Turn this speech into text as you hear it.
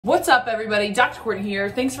What's up, everybody? Dr. Courtney here.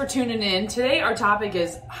 Thanks for tuning in. Today our topic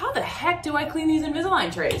is, how the heck do I clean these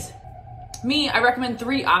Invisalign trays? I recommend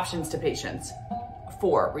 3 options to patients.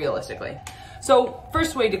 4, realistically. So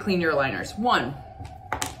first way to clean your aligners. 1,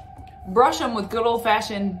 brush them with good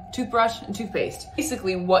old-fashioned toothbrush and toothpaste.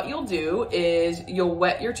 Basically what you'll do is you'll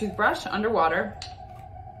wet your toothbrush underwater,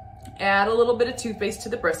 add a little bit of toothpaste to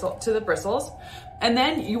the bristles, and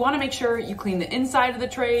then you want to make sure you clean the inside of the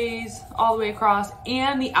trays all the way across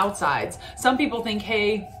and the outsides. Some people think,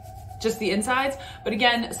 hey, just the insides, but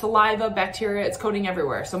again, saliva, bacteria, it's coating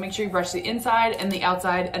everywhere. So make sure you brush the inside and the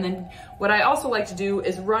outside. And then what I also like to do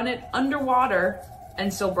is run it underwater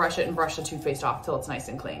and still brush it and brush the toothpaste off till it's nice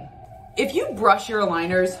and clean. If you brush your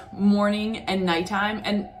aligners morning and nighttime,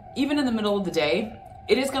 and even in the middle of the day,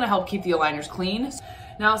 it is going to help keep the aligners clean.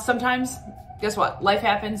 Now, sometimes, guess what? Life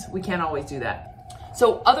happens. We can't always do that.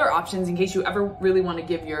 So other options, in case you ever really want to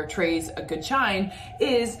give your trays a good shine,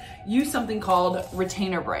 is use something called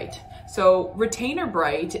Retainer Brite. So Retainer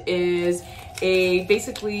Brite is a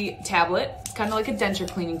basically tablet. It's kind of like a denture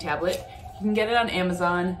cleaning tablet. You can get it on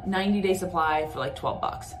Amazon, 90-day supply for like 12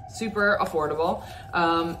 bucks. Super affordable.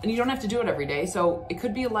 And you don't have to do it every day. So it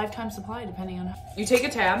could be a lifetime supply depending on how. You take a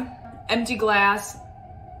tab, empty glass,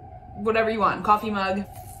 whatever you want, coffee mug,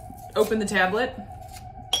 open the tablet,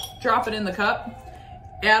 drop it in the cup,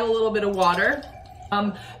 add a little bit of water.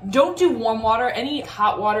 Don't do warm water. Any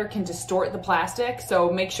hot water can distort the plastic,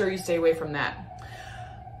 so make sure you stay away from that.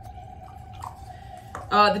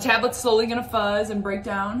 The tablet's slowly gonna fuzz and break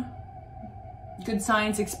down. Good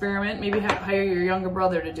science experiment. Maybe hire your younger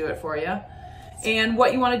brother to do it for you. And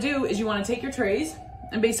what you wanna do is you wanna take your trays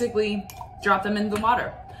and basically drop them into the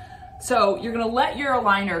water. So you're gonna let your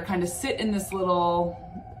aligner kind of sit in this little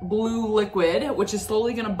blue liquid, which is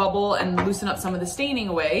slowly gonna bubble and loosen up some of the staining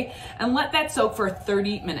away, and let that soak for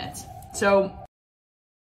 30 minutes. So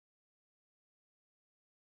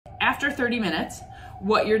after 30 minutes,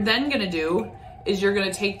 what you're then gonna do is you're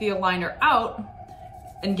gonna take the aligner out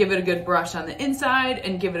and give it a good brush on the inside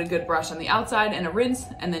and give it a good brush on the outside and a rinse,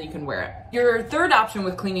 and then you can wear it. Your third option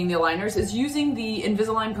with cleaning the aligners is using the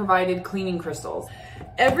Invisalign provided cleaning crystals.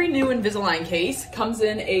 Every new Invisalign case comes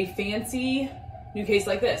in a fancy new case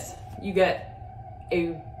like this. You get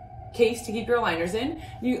a case to keep your aligners in.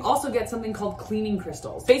 You also get something called cleaning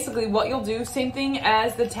crystals. Basically what you'll do, same thing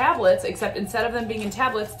as the tablets, except instead of them being in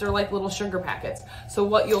tablets, they're like little sugar packets. So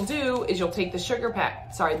what you'll do is you'll take the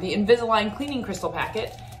the Invisalign cleaning crystal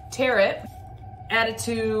packet, tear it, add it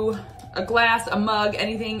to a glass, a mug,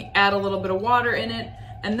 anything, add a little bit of water in it,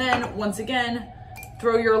 and then once again,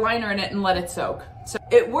 throw your aligner in it and let it soak. So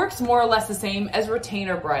it works more or less the same as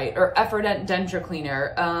Retainer Brite or Effordent Denture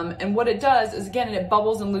Cleaner. And what it does is, again, it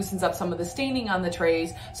bubbles and loosens up some of the staining on the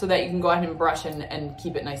trays so that you can go ahead and brush and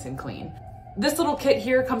keep it nice and clean. This little kit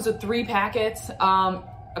here comes with 3 packets.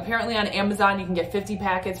 Apparently on Amazon, you can get 50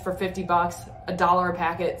 packets for 50 bucks, $1 a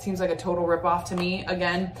packet. Seems like a total ripoff to me.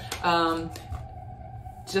 Again,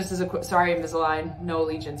 just as a quick, sorry Invisalign, no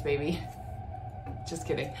allegiance, baby. Just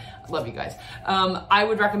kidding. Love you guys. I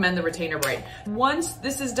would recommend the Retainer Brite. Once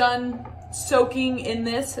this is done soaking in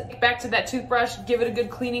this, back to that toothbrush, give it a good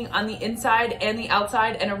cleaning on the inside and the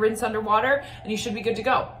outside and a rinse underwater, and you should be good to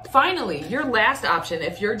go. Finally, your last option,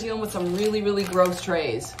 if you're dealing with some really, really gross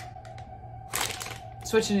trays,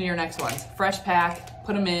 switch into your next ones. Fresh pack,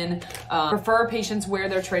 put them in. Prefer patients wear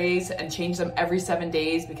their trays and change them every 7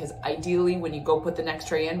 days, because ideally when you go put the next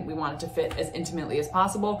tray in, we want it to fit as intimately as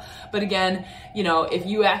possible. But again, you know, if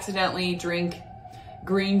you accidentally drink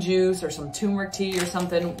green juice or some turmeric tea or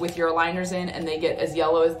something with your aligners in and they get as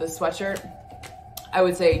yellow as this sweatshirt, I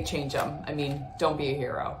would say change them. I mean, don't be a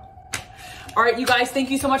hero. All right, you guys,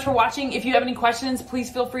 thank you so much for watching. If you have any questions, please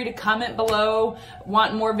feel free to comment below.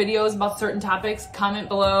 Want more videos about certain topics, comment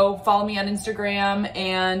below. Follow me on Instagram.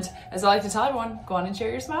 And as I like to tell everyone, go on and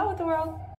share your smile with the world.